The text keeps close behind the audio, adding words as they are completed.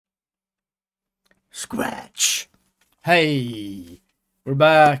Scratch. Hey, we're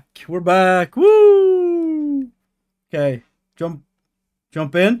back. We're back. Woo! Okay, jump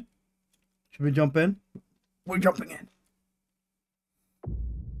in. Should we jump in? We're jumping in.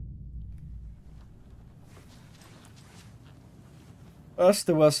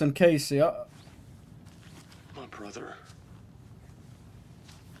 Esther, Wes, and Casey. My brother.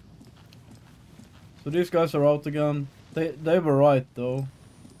 So these guys are out again. They were right though.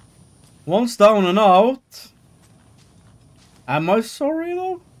 One's down and out. Am I sorry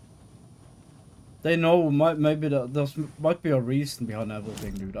though? They know maybe there might be a reason behind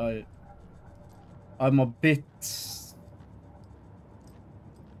everything, dude. I'm a bit.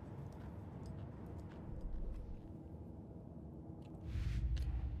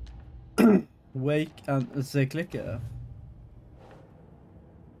 Wake and say click it.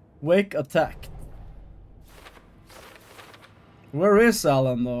 Wake attacked. Where is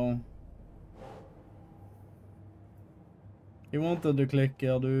Alan though? He wanted to click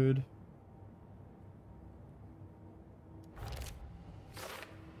here, dude.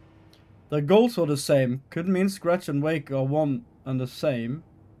 The goals are the same. Could mean Scratch and Wake are one and the same,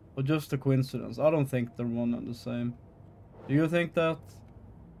 or just a coincidence. I don't think they're one and the same. Do you think that?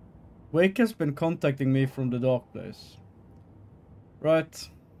 Wake has been contacting me from the dark place. Right.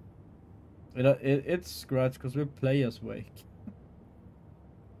 It's Scratch because we play as Wake.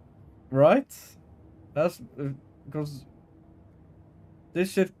 Right? That's because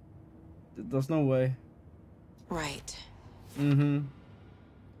this shit. There's no way. Right. Mm-hmm.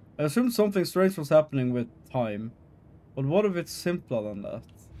 I assumed something strange was happening with time, but what if it's simpler than that?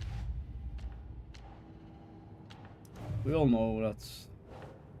 We all know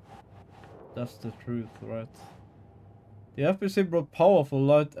that's the truth, right? The FBC brought powerful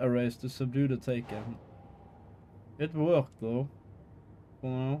light arrays to subdue the Taken. It worked though. For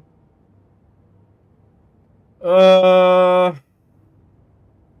now.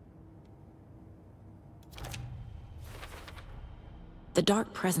 The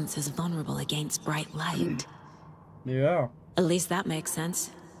dark presence is vulnerable against bright light. Yeah. At least that makes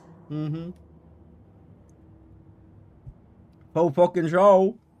sense. Mm-hmm. Whole fucking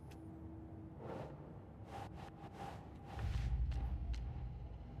show.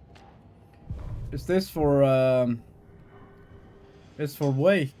 Is this for it's for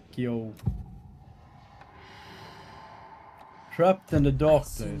Wake, yo. Trapped in the dark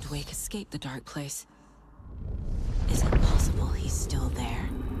place. I assumed Wake escaped the dark place. Is it possible he's still there?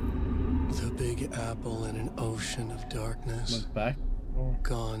 The Big Apple in an ocean of darkness. Went back. Oh.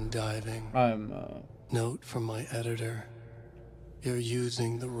 Gone diving. Note from my editor. You're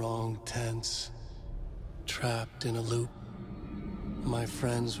using the wrong tense. Trapped in a loop. My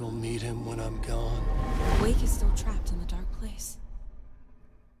friends will meet him when I'm gone. Wake is still trapped in the dark place.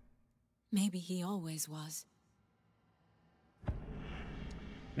 Maybe he always was.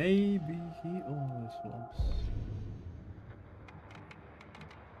 Maybe he always was.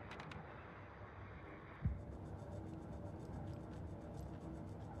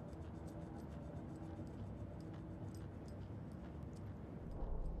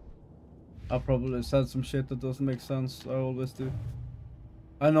 I probably said some shit that doesn't make sense. I always do.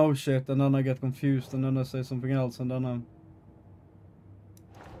 I know shit and then I get confused and then I say something else and then I'm...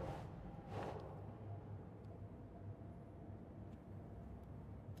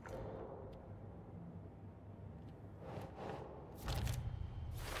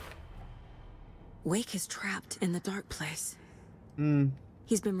 Wake is trapped in the dark place.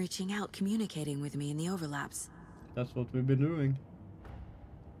 He's been reaching out, communicating with me in the overlaps. That's what we've been doing.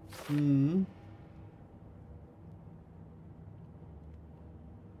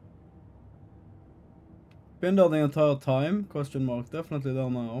 Been there the entire time? Question mark. Definitely there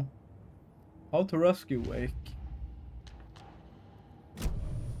now. How to rescue Wake?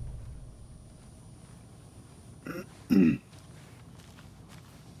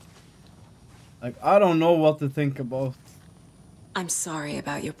 Like, I don't know what to think about. I'm sorry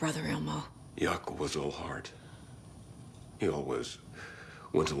about your brother, Elmo. Jaakko was all heart. He always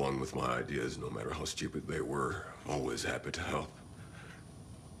went along with my ideas, no matter how stupid they were. Always happy to help.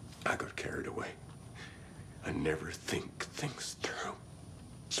 I got carried away. I never think things through.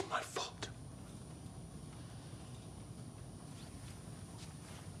 It's my fault.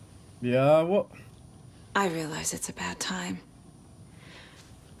 Yeah, what? I realize it's a bad time.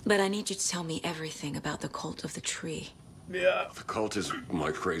 But I need you to tell me everything about the cult of the tree. Yeah. The cult is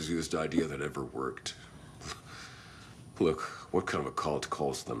my craziest idea that ever worked. Look, what kind of a cult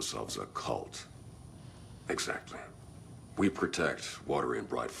calls themselves a cult? Exactly. We protect Water in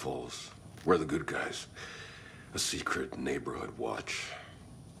Bright Falls. We're the good guys. A secret neighborhood watch.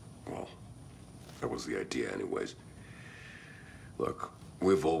 Well, That was the idea anyways. Look,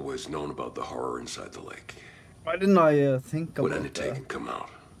 we've always known about the horror inside the lake. Why didn't I think When about any that? Taken come out,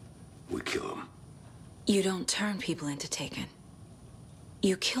 we kill them. You don't turn people into Taken.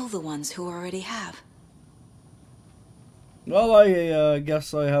 You kill the ones who already have. Well, I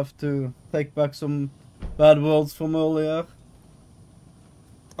guess I have to take back some bad words from earlier.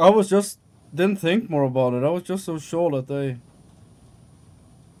 I was just didn't think more about it. I was just so sure that they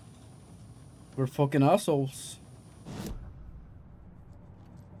were fucking assholes.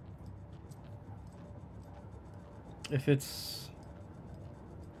 If it's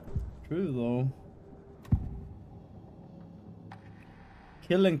true though.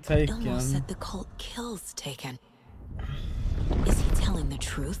 Killing Taken. Elmo said the cult kills Taken. Is he telling the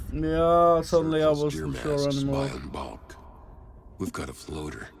truth? Yeah, suddenly I Circles, wasn't deer sure masks, anymore. spy in bulk. We've got a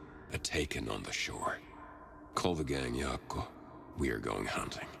floater, a Taken on the shore. Call the gang Yako. We are going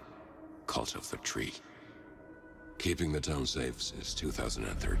hunting. Cult of the Tree. Keeping the town safe since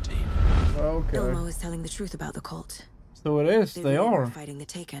 2013. Okay. Elmo is telling the truth about the cult. So it is, they really were are. fighting the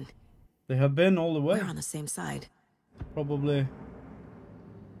Taken. They have been all the way. We're on the same side. Probably.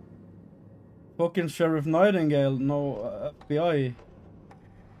 Fucking Sheriff Nightingale, no FBI.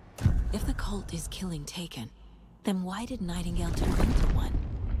 If the cult is killing Taken, then why did Nightingale turn into one?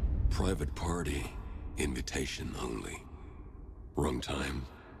 Private party. Invitation only. Wrong time.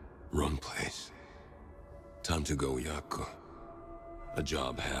 Wrong place. Time to go, Yako. A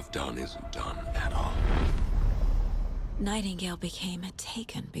job half done isn't done at all. Nightingale became a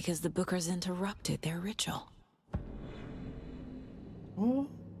Taken because the Bookers interrupted their ritual. Oh.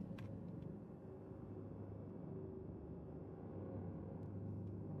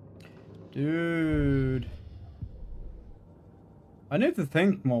 Dude. I need to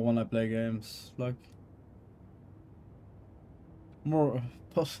think more when I play games. Like more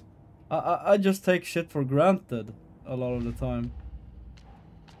I just take shit for granted a lot of the time.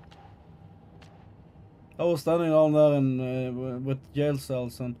 I was standing down there and with jail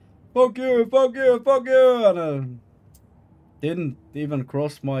cells and fuck you, fuck you, fuck you, and didn't even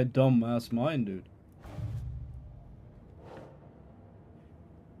cross my dumb ass mind, dude.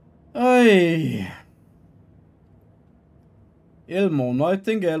 Hey, Elmo,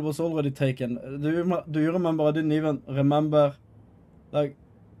 Nightingale was already taken. Do you remember? I didn't even remember, like,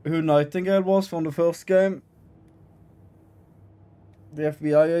 who Nightingale was from the first game. The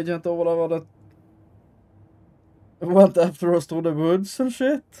FBI agent or whatever that went after us through the woods and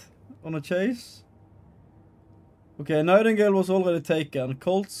shit on a chase. Okay, Nightingale was already taken.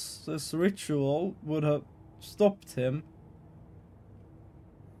 Colt's ritual would have stopped him,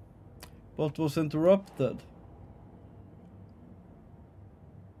 but was interrupted.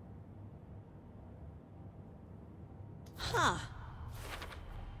 Huh.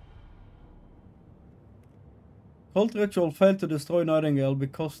 Cult ritual failed to destroy Nightingale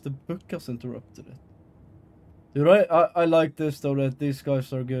because the Bookers interrupted it. Dude, I like this though, that these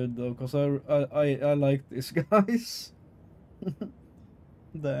guys are good though, because I like these guys.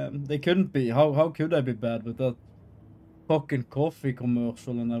 Damn, they couldn't be. How could they be bad with that fucking coffee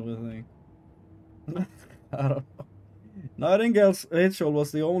commercial and everything? I don't know. Nightingale's ritual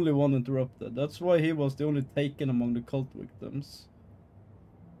was the only one interrupted. That's why he was the only taken among the cult victims.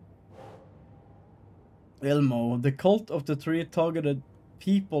 Elmo, the cult of the tree targeted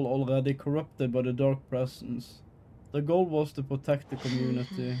people already corrupted by the dark presence. The goal was to protect the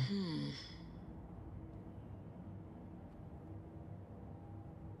community.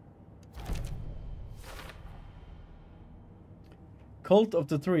 Cult of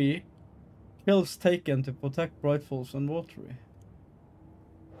the tree kills taken to protect Bright Falls and Watery.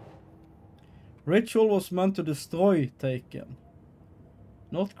 Ritual was meant to destroy taken,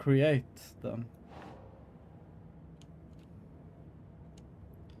 not create them.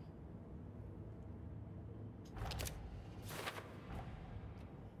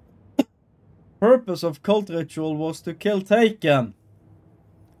 Purpose of cult ritual was to kill taken.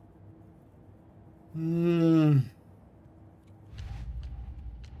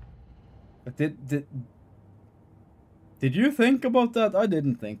 But did you think about that? I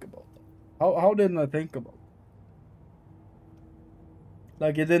didn't think about that. How didn't I think about it?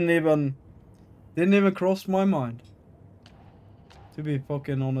 Like it didn't even cross my mind. To be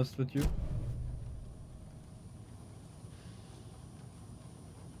fucking honest with you.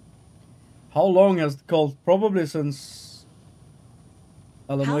 How long has the cult? Probably since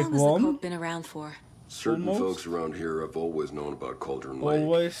Alan How Wake long has the 1? cult been around for? Certain Almost. folks around here have always known about Cauldron Lake.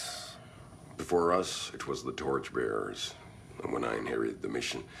 Always. Before us, it was the Torchbearers. And when I inherited the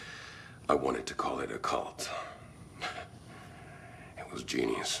mission, I wanted to call it a cult. It was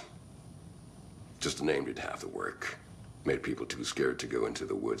genius. Just a name did half the work. Made people too scared to go into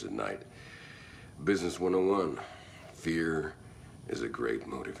the woods at night. Business 101. Fear is a great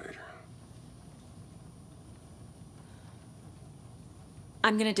motivator.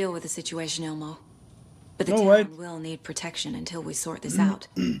 I'm gonna deal with the situation, Elmo. But the No, town will need protection until we sort this out.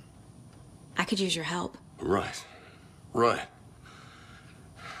 I could use your help. Right. Right.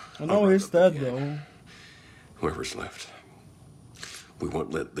 I know he's dead, though. Whoever's left. We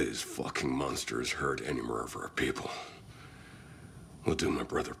won't let these fucking monsters hurt any more of our people. We'll do my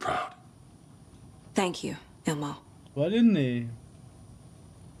brother proud. Thank you, Elmo. Why didn't he?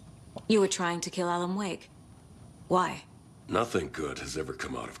 You were trying to kill Alan Wake. Why? Nothing good has ever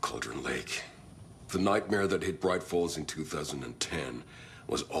come out of Cauldron Lake. The nightmare that hit Bright Falls in 2010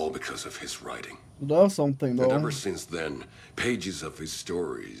 was all because of his writing. That's something, though. And ever since then, pages of his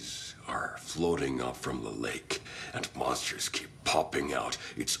stories are floating up from the lake, and monsters keep popping out.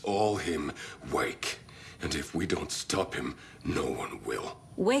 It's all him, Wake. And if we don't stop him, no one will.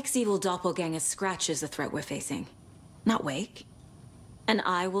 Wake's evil doppelganger Scratch is the threat we're facing, not Wake. And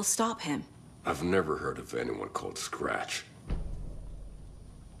I will stop him. I've never heard of anyone called Scratch.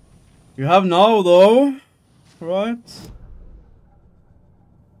 You have now, though. Right?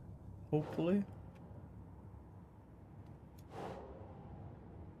 Hopefully.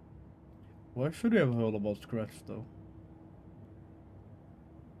 Why should you have heard about Scratch, though?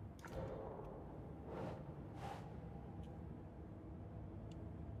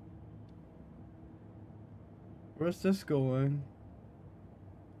 Where's this going?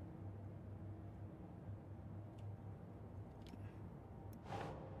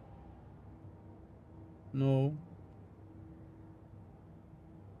 No.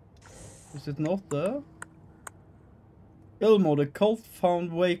 Is it not there? Elmo, the cult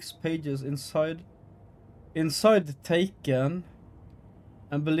found Wake's pages inside the Taken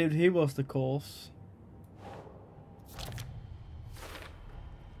and believed he was the cause.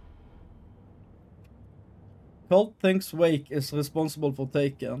 Cult thinks Wake is responsible for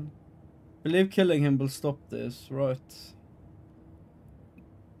Taken. Believe killing him will stop this, right?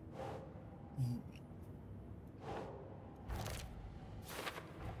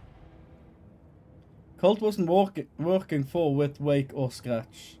 Cult wasn't working for with Wake or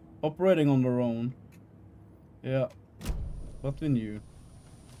Scratch. Operating on their own. Yeah. But we knew.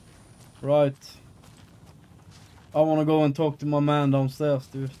 Right. I wanna go and talk to my man downstairs,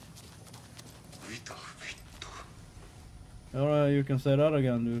 dude. Alright, you can say that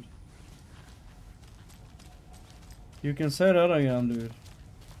again, dude. You can say that again, dude.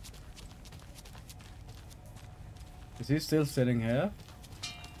 Is he still sitting here?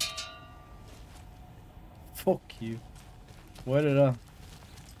 Fuck you. Where did I?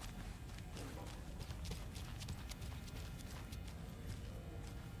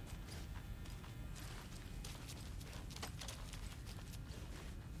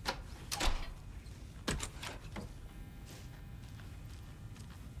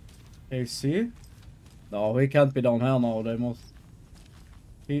 AC? No, he can't be down here now. They must.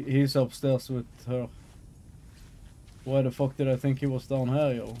 He's upstairs with her. Why the fuck did I think he was down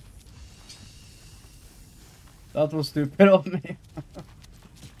here, yo? That was stupid of me.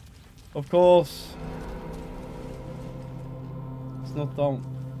 Of course. It's not down.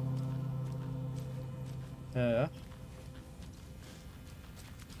 Yeah.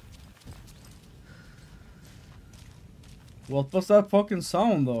 What was that fucking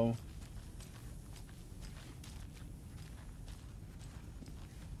sound, though?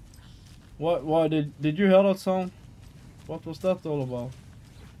 Why did you hear that sound? What was that all about?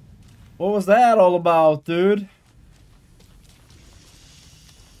 What was that all about, dude?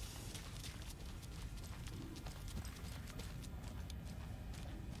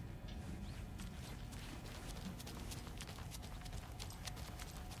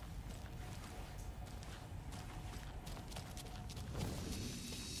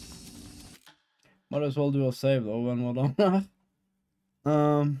 Might as well do a save though when we're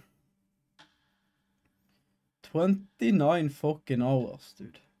done. 29 fucking hours,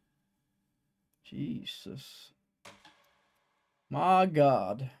 dude. Jesus. My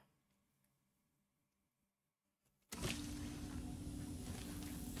God.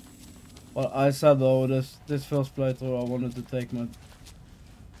 Well, I said though, this first playthrough I wanted to take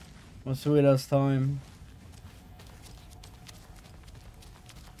my sweet ass time.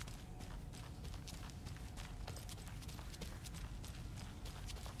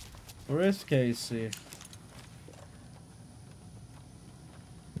 Where is Casey?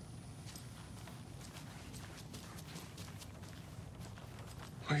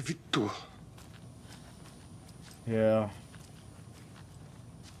 Ai vittu. Yeah.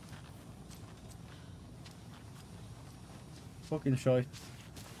 fucking shite.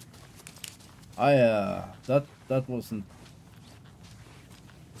 That wasn't.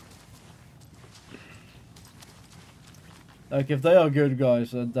 Like, if they are good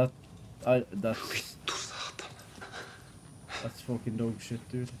guys, that's fucking dog shit,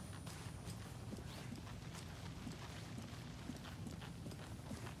 dude.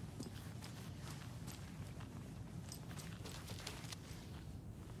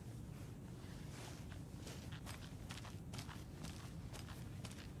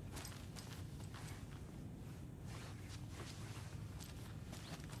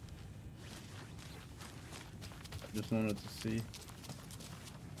 Just wanted to see.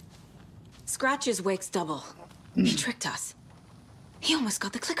 Scratch's Wake's double. He tricked us. He almost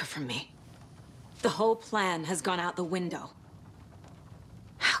got the clicker from me. The whole plan has gone out the window.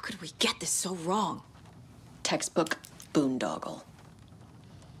 How could we get this so wrong? Textbook boondoggle.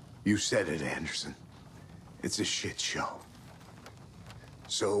 You said it, Anderson. It's a shit show.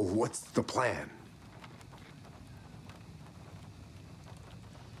 So what's the plan?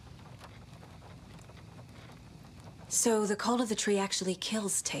 So the call of the tree actually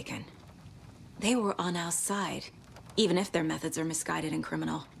kills Taken. They were on our side, even if their methods are misguided and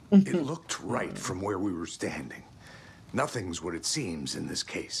criminal. It looked right from where we were standing. Nothing's what it seems in this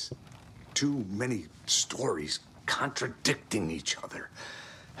case. Too many stories contradicting each other.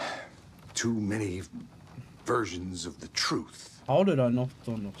 Too many versions of the truth. How did I not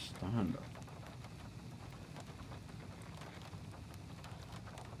understand that?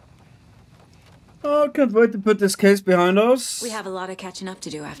 Oh, can't wait to put this case behind us. We have a lot of catching up to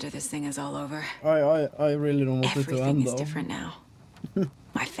do after this thing is all over. I really don't want it to end, Everything is though. different now.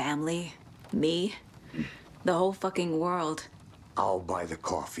 My family, me, the whole fucking world. I'll buy the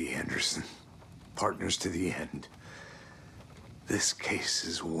coffee, Anderson. Partners to the end. This case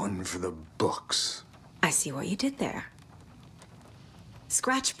is one for the books. I see what you did there.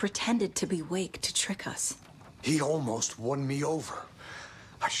 Scratch pretended to be Wake to trick us. He almost won me over.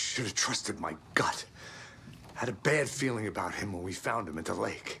 I should have trusted my gut. Had a bad feeling about him when we found him at the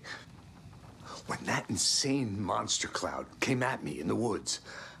lake. When that insane monster cloud came at me in the woods,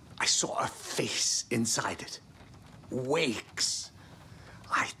 I saw a face inside it. Wake's.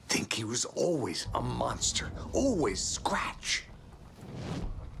 I think he was always a monster. Always Scratch.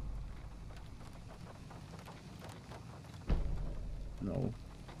 No.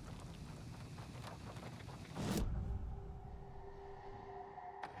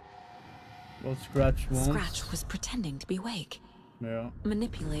 What Scratch wants? Scratch was pretending to be Wake. Yeah.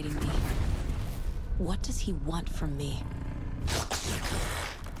 Manipulating me. What does he want from me?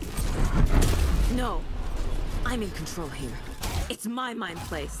 No. I'm in control here. It's my mind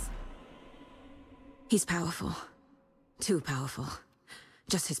place. He's powerful. Too powerful.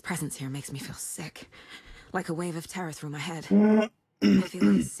 Just his presence here makes me feel sick. Like a wave of terror through my head. I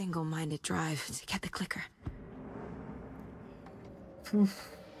feel a single-minded drive to get the clicker.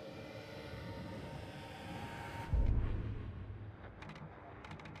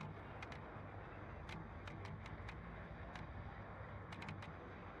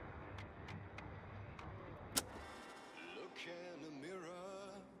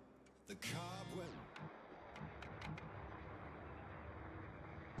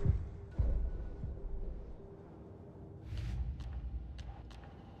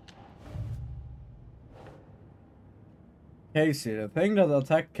 Casey, the thing that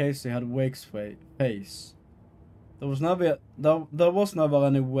attacked Casey had Wake's face. There was never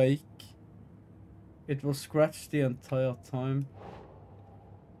any Wake. It was Scratch the entire time.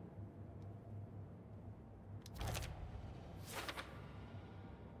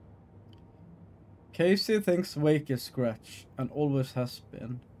 Casey thinks Wake is Scratch and always has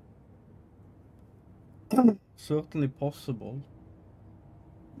been. Certainly possible.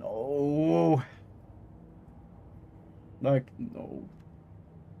 No. Like, no.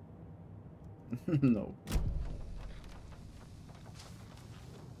 No.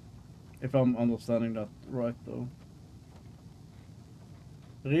 If I'm understanding that right, though.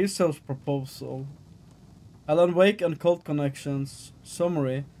 Research proposal. Alan Wake and cult connections.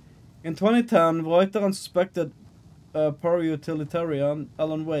 Summary. In 2010, writer and suspected para-utilitarian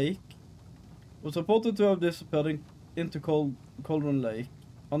Alan Wake was reported to have disappeared into Cauldron Lake.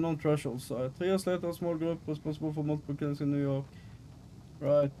 Unknown threshold site. 3 years later, a small group responsible for multiple killings in New York.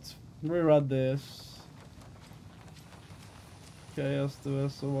 Right. Reread this.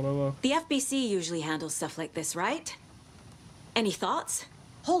 KSDS or whatever. The FBC usually handles stuff like this, right? Any thoughts?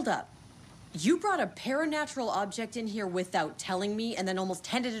 Hold up. You brought a paranatural object in here without telling me and then almost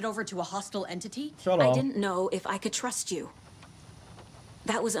handed it over to a hostile entity? Shut up. I didn't know if I could trust you.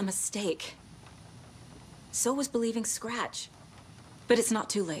 That was a mistake. So was believing Scratch. But it's not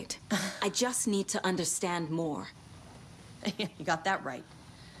too late. I just need to understand more. You got that right.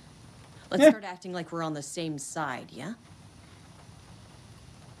 Let's start acting like we're on the same side, yeah?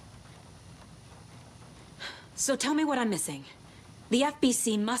 So tell me what I'm missing. The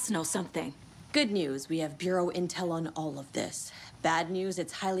FBC must know something. Good news, we have Bureau intel on all of this. Bad news,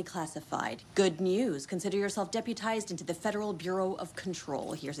 it's highly classified. Good news, consider yourself deputized into the Federal Bureau of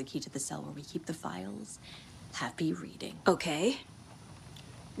Control. Here's a key to the cell where we keep the files. Happy reading. Okay.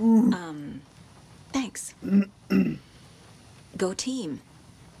 Thanks. Go team.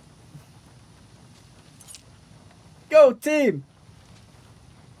 Go team!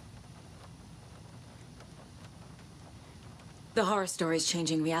 The horror story's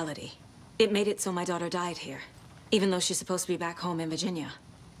changing reality. It made it so my daughter died here, even though she's supposed to be back home in Virginia.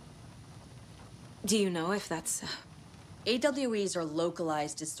 Do you know if that's... AWEs are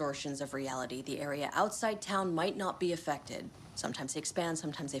localized distortions of reality. The area outside town might not be affected. Sometimes they expand,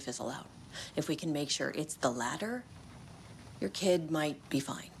 sometimes they fizzle out. If we can make sure it's the latter, your kid might be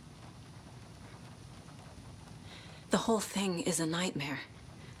fine. The whole thing is a nightmare.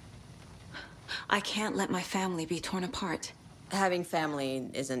 I can't let my family be torn apart. Having family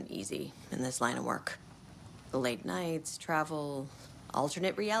isn't easy in this line of work. The late nights, travel,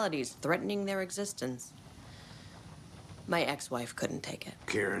 alternate realities threatening their existence. My ex-wife couldn't take it.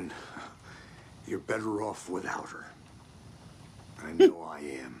 Karen, you're better off without her. I know I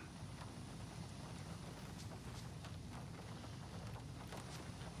am.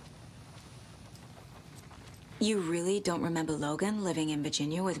 You really don't remember Logan living in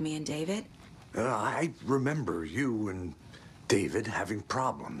Virginia with me and David? I remember you and David having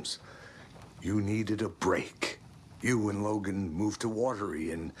problems. You needed a break. You and Logan moved to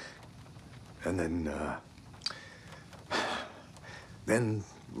Watery and then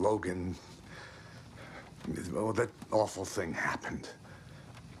Logan, well, that awful thing happened.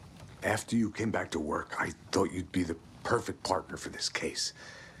 After you came back to work, I thought you'd be the perfect partner for this case,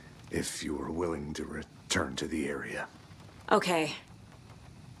 if you were willing to return to the area. Okay.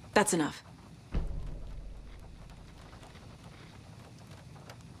 That's enough.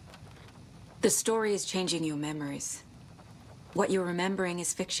 The story is changing your memories. What you're remembering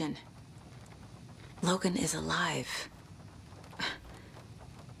is fiction. Logan is alive.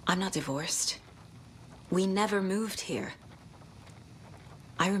 I'm not divorced. We never moved here.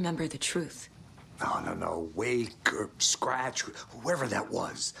 I remember the truth. No. Wake or Scratch, whoever that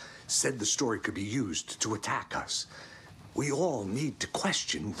was, said the story could be used to attack us. We all need to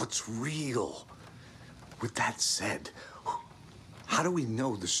question what's real. With that said, how do we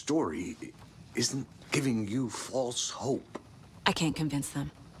know the story isn't giving you false hope? I can't convince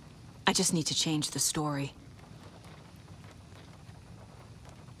them. I just need to change the story.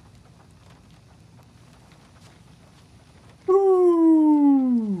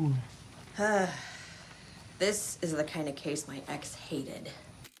 Ooh. This is the kind of case my ex hated.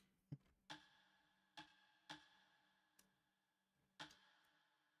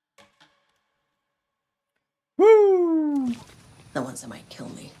 Woo! The ones that might kill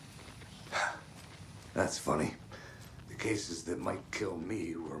me. That's funny. The cases that might kill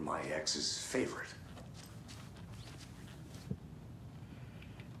me were my ex's favorite.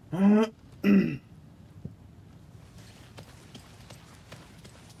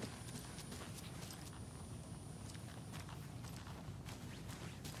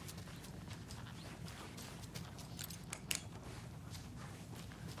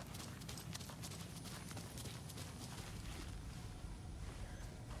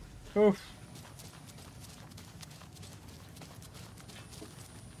 Oof.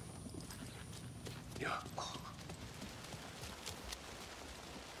 Yeah.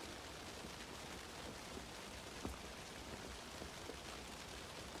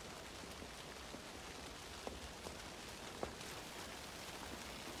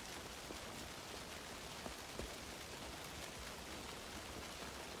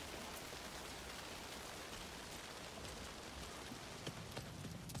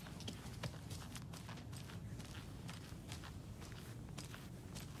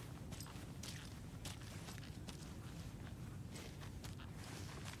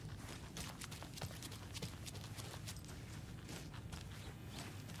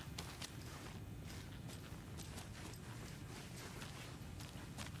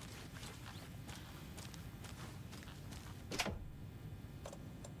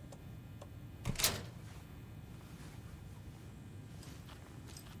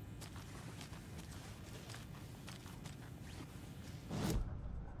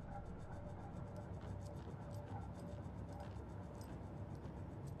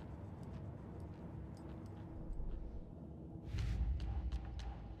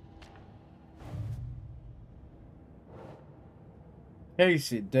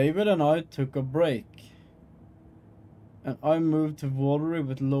 Casey, David and I took a break. And I moved to Watery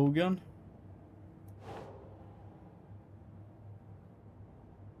with Logan.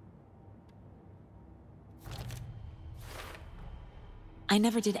 I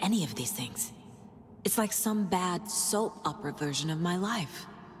never did any of these things. It's like some bad soap opera version of my life.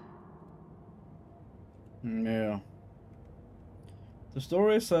 Yeah. The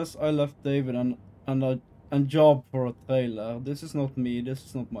story says I left David and job for a trailer. This is not me. This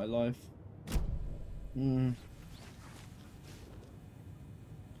is not my life. The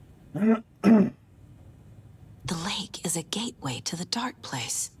lake is a gateway to the dark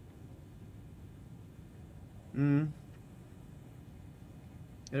place. It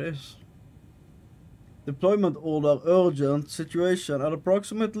is. Deployment order urgent situation at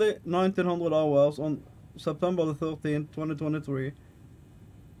approximately 1900 hours on September the 13th, 2023.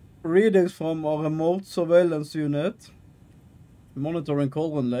 Readings from a remote surveillance unit monitoring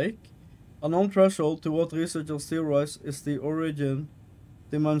Cauldron Lake. A non-threshold to what researchers theorize is the origin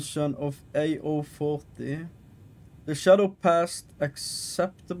dimension of AO40. The shadow passed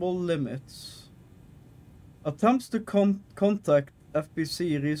acceptable limits. Attempts to contact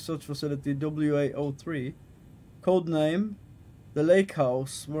FBC Research Facility WA03, codename The Lake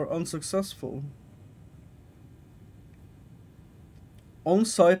House, were unsuccessful.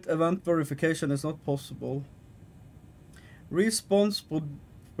 On-site event verification is not possible. Response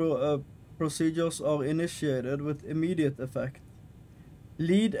procedures are initiated with immediate effect.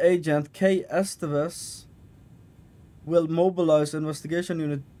 Lead agent K. Esteves will mobilize investigation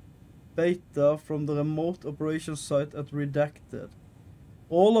unit Beta from the remote operations site at Redacted.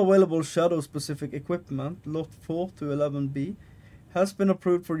 All available shadow-specific equipment, Lot 4 to 11B, has been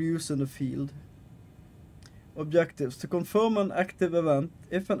approved for use in the field. Objectives: to confirm an active event.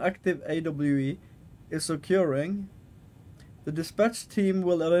 If an active AWE is occurring, the dispatch team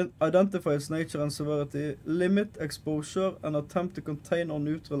will identify its nature and severity, limit exposure, and attempt to contain or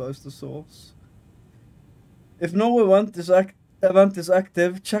neutralize the source. If no event is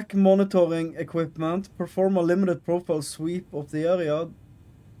active, check monitoring equipment, perform a limited profile sweep of the area,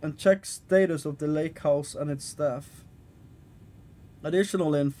 and check status of the lake house and its staff.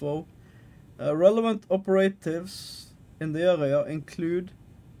 Additional info. Relevant operatives in the area include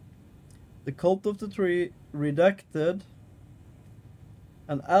the Cult of the Tree, Redacted,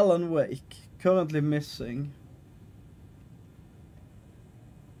 and Alan Wake, currently missing.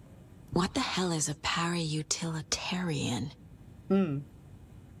 What the hell is a para-utilitarian? To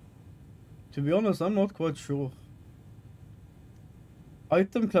be honest, I'm not quite sure.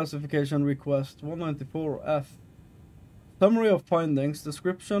 Item classification request 194F. Summary of findings.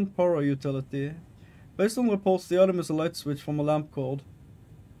 Description: Power utility. Based on reports, the item is a light switch from a lamp cord.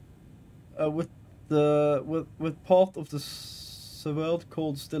 With part of the severed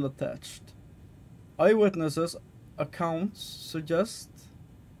cord still attached. Eyewitnesses' accounts suggest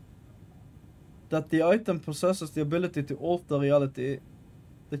that the item possesses the ability to alter reality,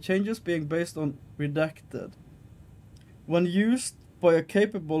 the changes being based on Redacted, when used by a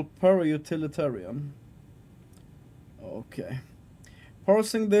capable para-utilitarian. Okay.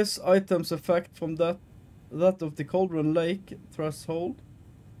 Parsing this item's effect from that of the Cauldron Lake threshold,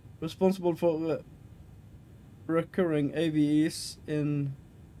 responsible for recurring AVEs in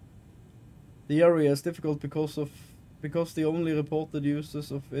the area, is difficult because the only reported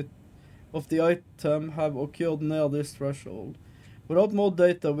uses of the item have occurred near this threshold. Without more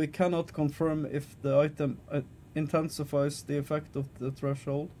data, we cannot confirm if the item intensifies the effect of the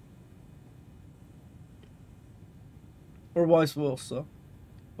threshold, or vice versa,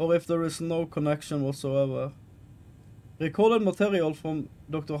 or if there is no connection whatsoever. Recorded material from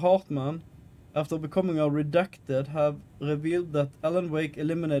Dr. Hartman after becoming a Redacted have revealed that Alan Wake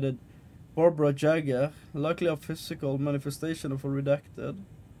eliminated Barbara Jagger, likely a physical manifestation of a Redacted,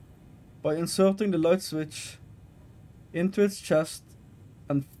 by inserting the light switch into its chest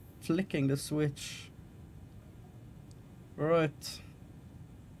and flicking the switch. Right.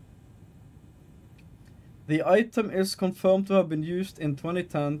 The item is confirmed to have been used in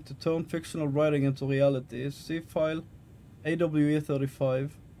 2010 to turn fictional writing into reality. See file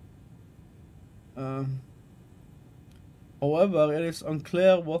AWE35. However, it is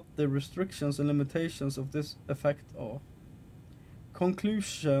unclear what the restrictions and limitations of this effect are.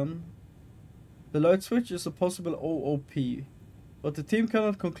 Conclusion: the light switch is a possible OOP, but the team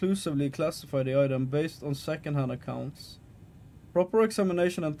cannot conclusively classify the item based on second-hand accounts. Proper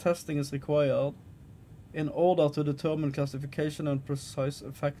examination and testing is required in order to determine classification and precise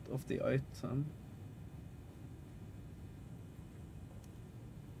effect of the item.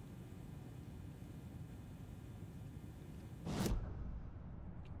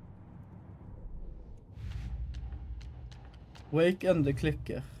 Wake and the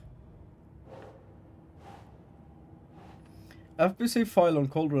clicker. FBC file on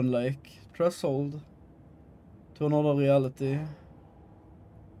Cauldron Lake. Threshold to another reality.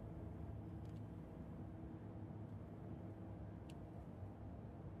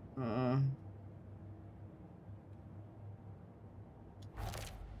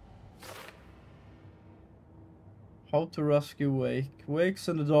 How to rescue Wake. Wake's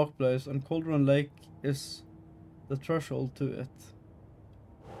in the dark place and Cauldron Lake is the threshold to it.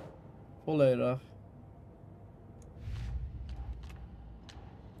 For later.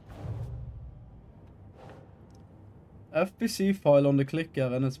 FBC file on the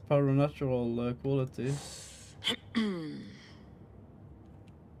clicker and its paranatural quality.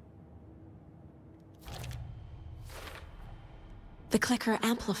 The clicker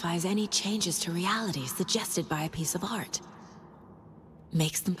amplifies any changes to reality suggested by a piece of art.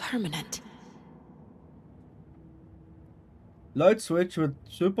 Makes them permanent. Light switch with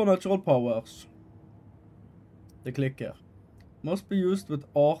supernatural powers. The clicker. Must be used with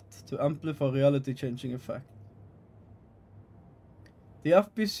art to amplify reality-changing effect. The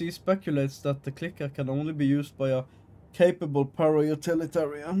FBC speculates that the clicker can only be used by a capable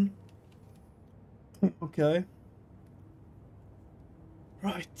para-utilitarian. Okay.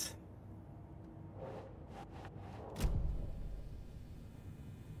 Right.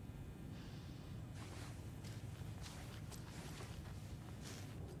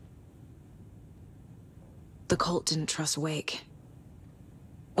 The cult didn't trust Wake.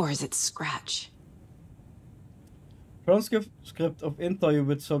 Or is it Scratch? Transcript of interview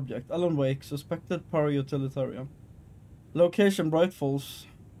with subject. Alan Wake, suspected para-utilitarian. Location Bright Falls.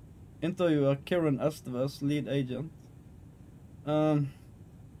 Interviewer Kieran Estevez, lead agent. Kieran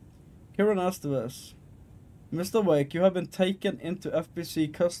Estevez. Mr. Wake, you have been taken into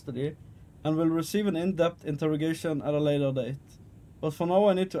FBC custody and will receive an in-depth interrogation at a later date. But for now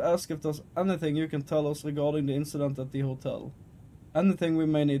I need to ask if there's anything you can tell us regarding the incident at the hotel. Anything we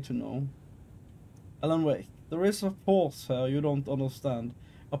may need to know. Alan Wake, there is a force here you don't understand.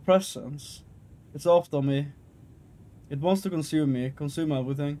 A presence. It's after me. It wants to consume me, consume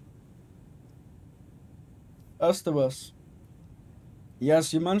everything. Estevez.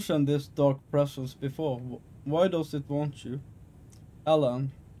 Yes, you mentioned this dark presence before. Why does it want you?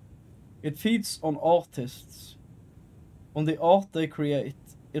 Alan. It feeds on artists. On the art they create.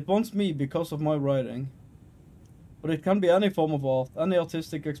 It wants me because of my writing. But it can be any form of art, any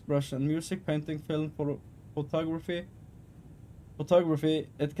artistic expression, music, painting, film, photography.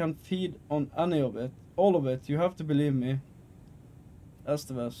 It can feed on any of it. All of it. You have to believe me.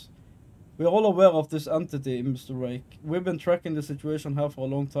 Estevez. We are all aware of this entity, Mr. Wake. We've been tracking the situation here for a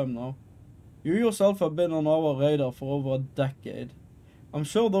long time now. You yourself have been on our radar for over a decade. I'm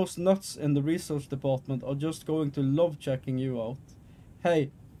sure those nuts in the research department are just going to love checking you out.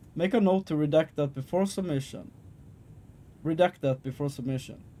 Hey, make a note to redact that before submission. Redact that before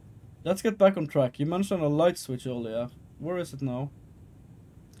submission. Let's get back on track. You mentioned a light switch earlier. Where is it now?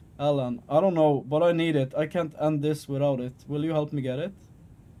 Alan, I don't know, but I need it. I can't end this without it. Will you help me get it?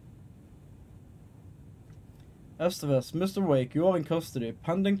 Estevez, Mr. Wake, you are in custody,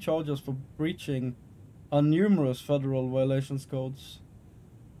 pending charges for breaching of numerous federal violation codes.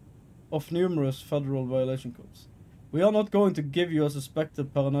 We are not going to give you a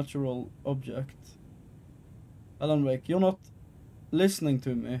suspected paranatural object. Alan Wake, you're not listening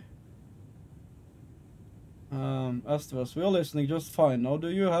to me. Estevez, we are listening just fine. Now, do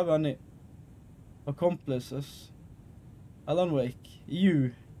you have any accomplices? Alan Wake,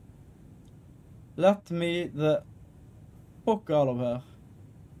 you. Let me the fuck out of here.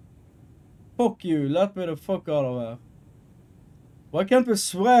 Fuck you, let me the fuck out of here. Why can't we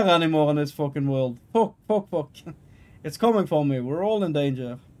swear anymore in this fucking world? Fuck. It's coming for me, we're all in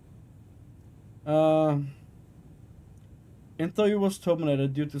danger. Interview was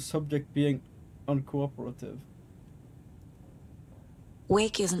terminated due to subject being uncooperative.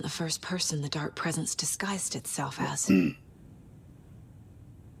 Wake isn't the first person the dark presence disguised itself as.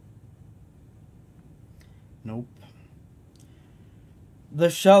 Nope. The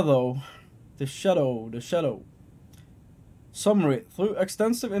Shadow. Summary. Through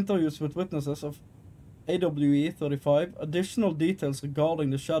extensive interviews with witnesses of AWE 35, additional details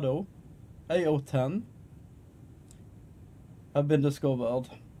regarding the Shadow, AO10, have been discovered.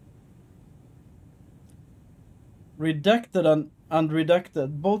 Redacted and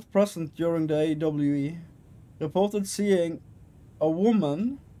redacted, both present during the AWE, reported seeing a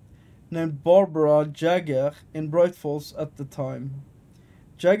woman named Barbara Jagger in Bright Falls at the time.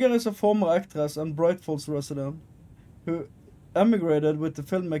 Jagger is a former actress and Bright Falls resident who emigrated with the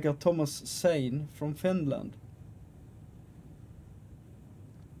filmmaker Thomas Zane from Finland.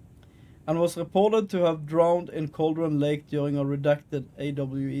 and was reported to have drowned in Cauldron Lake during a redacted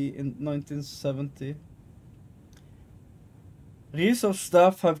AWE in 1970. Research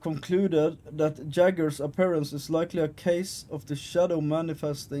staff have concluded that Jagger's appearance is likely a case of the shadow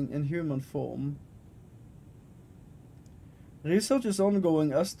manifesting in human form. Research is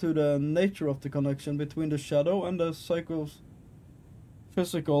ongoing as to the nature of the connection between the shadow and the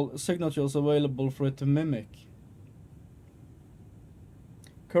psychophysical signatures available for it to mimic.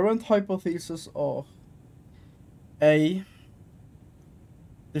 Current hypotheses are: A.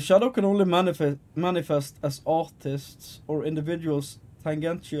 The shadow can only manifest as artists or individuals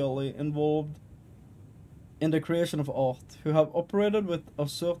tangentially involved in the creation of art, who have operated within a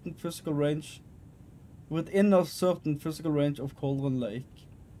certain physical range of Cauldron Lake.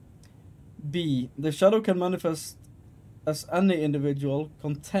 B. The shadow can manifest as any individual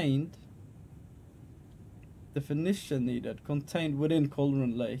contained, definition needed, contained within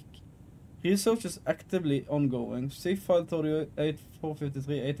Cauldron Lake. Research is actively ongoing. See file 38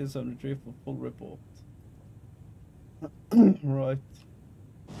 453 1873 for full report. Right.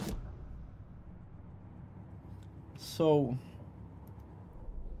 So,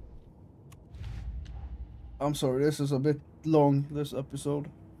 I'm sorry, this is a bit long, this episode.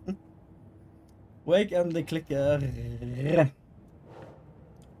 Wake and the clicker.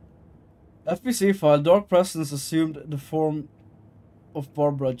 FBC file, Dark Presence assumed the form of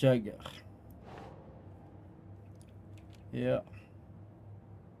Barbara Jagger. Yeah.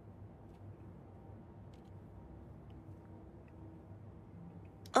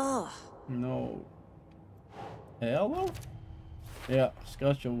 Ugh. No. Hello? Yeah,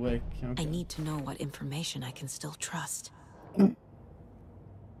 scratch awake. Okay. I need to know what information I can still trust.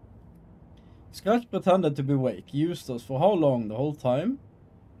 Scratch pretended to be Wake. Used us for how long? The whole time?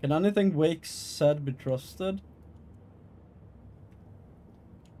 Can anything Wake said be trusted?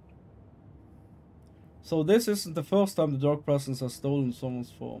 So this isn't the first time the Dark Presence has stolen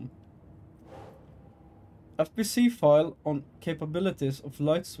someone's form. FBC file on capabilities of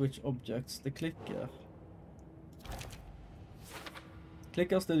light switch objects, the clicker.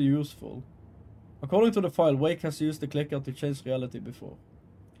 Clicker still useful. According to the file, Wake has used the clicker to change reality before.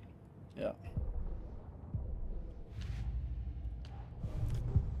 Yeah.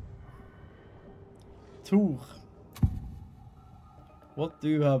 Tor. What do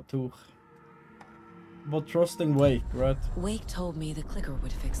you have, Tor? But trusting Wake, right? Wake told me the clicker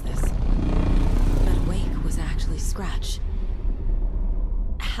would fix this. But Wake was actually Scratch.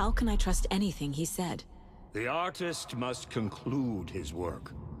 How can I trust anything he said? The artist must conclude his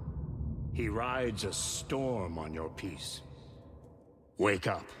work. He rides a storm on your piece. Wake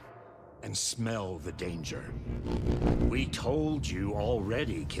up and smell the danger. We told you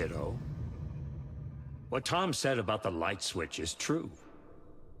already, kiddo. What Tom said about the light switch is true.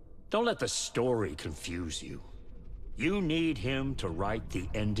 Don't let the story confuse you. You need him to write the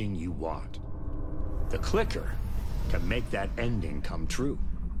ending you want. The clicker can make that ending come true.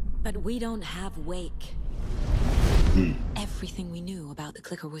 But we don't have Wake. Everything we knew about the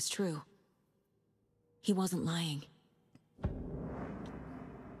clicker was true. He wasn't lying.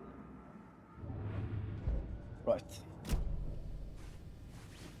 Right.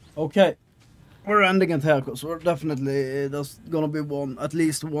 Okay. We're ending it here, because we're definitely, there's gonna be at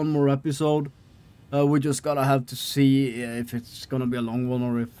least one more episode. We just gotta have to see if it's gonna be a long one,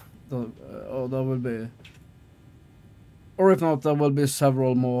 or if there will be, or if not, there will be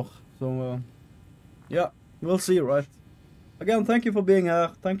several more. So yeah, we'll see, right? Again, thank you for being here,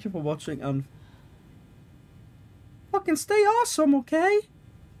 thank you for watching, and fucking stay awesome, okay?